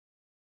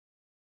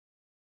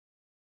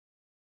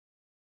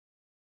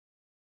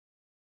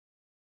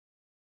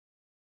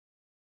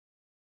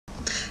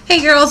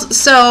Hey girls,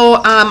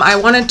 so I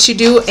wanted to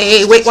do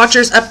a Weight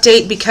Watchers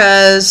update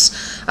because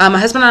my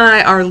husband and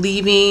I are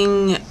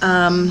leaving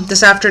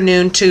this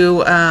afternoon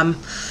to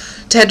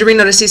head to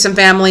Reno to see some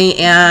family,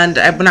 and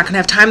we're not going to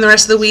have time the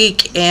rest of the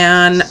week.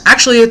 And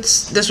actually,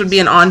 this would be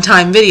an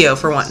on-time video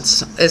for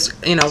once,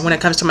 when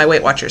it comes to my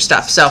Weight Watchers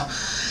stuff. So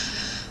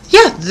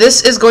yeah,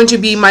 this is going to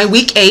be my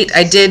week 8.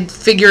 I did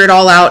figure it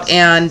all out,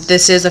 and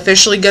this is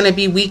officially going to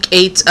be week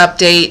 8's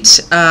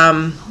update.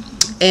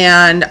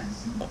 And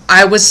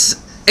I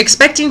was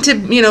expecting to,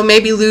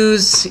 maybe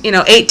lose,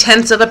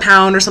 0.8 of a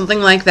pound or something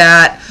like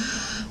that.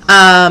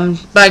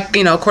 But,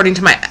 according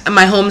to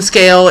my home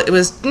scale, it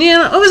was,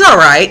 it was all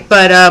right.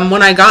 But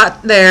when I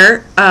got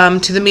there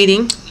to the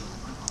meeting,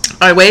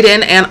 I weighed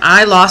in and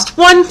I lost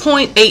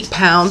 1.8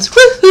 pounds.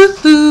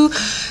 Woo-hoo-hoo.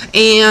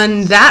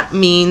 And that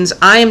means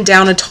I am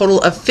down a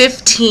total of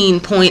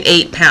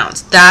 15.8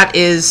 pounds. That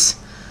is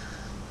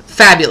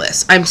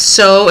fabulous. I'm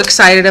so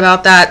excited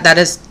about that. That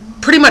is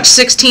pretty much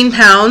 16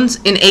 pounds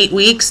in 8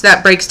 weeks.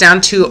 That breaks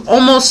down to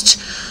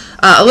almost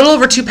a little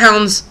over 2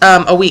 pounds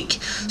a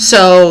week.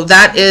 So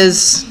that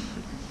is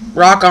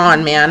rock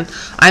on, man.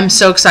 I'm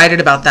so excited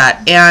about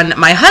that. And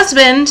my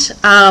husband,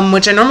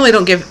 which I normally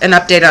don't give an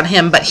update on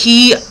him, but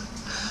he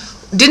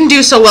didn't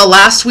do so well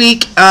last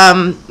week.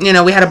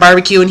 We had a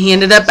barbecue and he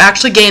ended up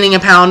actually gaining a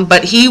pound,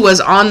 but he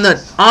was on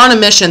a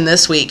mission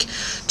this week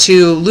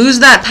to lose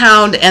that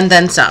pound and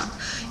then some.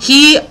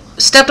 He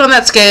stepped on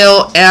that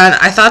scale, and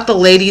I thought the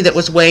lady that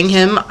was weighing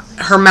him,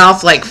 her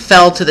mouth like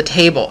fell to the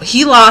table.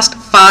 He lost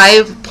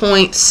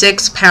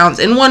 5.6 pounds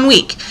in 1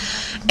 week,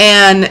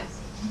 and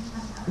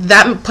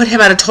that put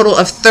him at a total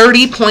of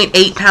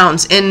 30.8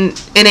 pounds in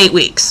 8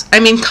 weeks. I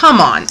mean,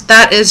 come on.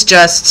 That is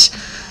just,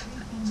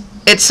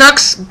 it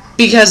sucks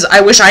because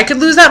I wish I could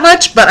lose that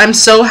much, but I'm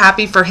so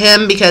happy for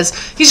him because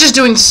he's just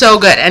doing so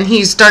good, and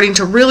he's starting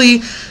to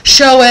really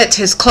show it.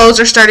 His clothes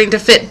are starting to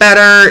fit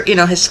better.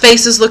 His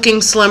face is looking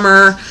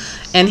slimmer,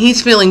 and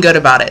he's feeling good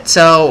about it.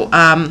 So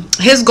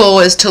his goal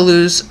is to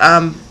lose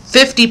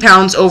 50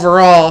 pounds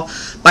overall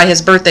by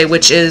his birthday,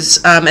 which is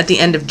at the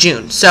end of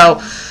June.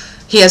 So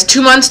he has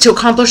 2 months to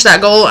accomplish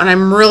that goal, and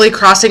I'm really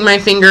crossing my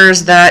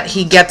fingers that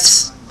he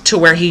gets to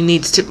where he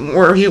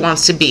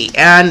wants to be.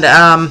 And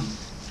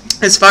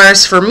as far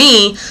as for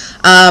me,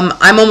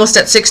 I'm almost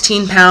at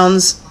 16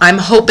 pounds. I'm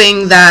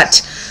hoping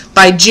that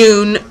by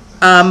June,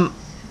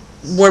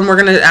 when we're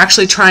going to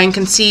actually try and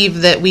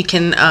conceive, that we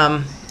can,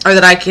 or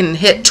that I can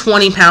hit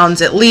 20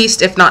 pounds at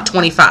least, if not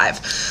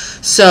 25.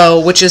 So,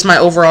 which is my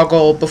overall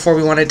goal before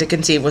we wanted to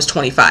conceive, was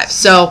 25.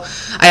 So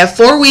I have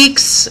 4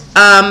 weeks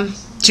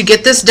to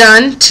get this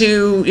done,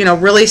 to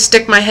really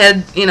stick my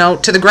head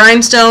to the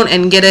grindstone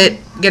and get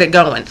it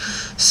going.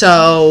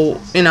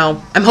 So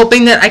I'm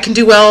hoping that I can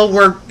do well.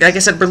 Like I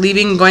said, we're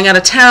leaving, going out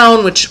of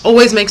town, which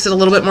always makes it a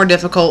little bit more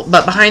difficult.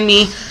 But behind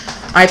me,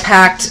 I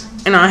packed,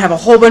 I have a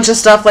whole bunch of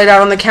stuff laid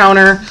out on the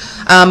counter,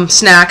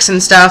 snacks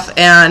and stuff,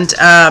 and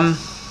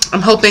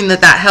I'm hoping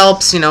that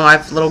helps. I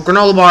have little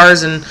granola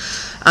bars, and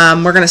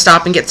we're going to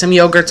stop and get some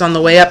yogurts on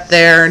the way up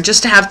there,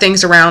 just to have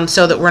things around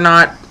so that we're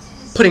not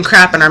putting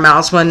crap in our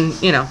mouths when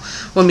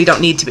we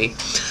don't need to be.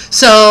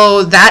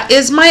 So that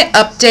is my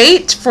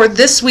update for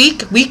this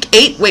week, week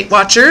 8 Weight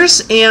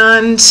Watchers,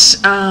 and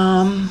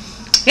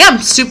yeah,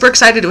 I'm super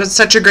excited. It was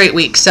such a great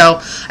week.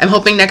 So I'm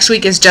hoping next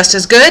week is just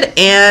as good,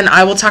 and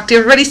I will talk to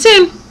everybody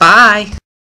soon. Bye.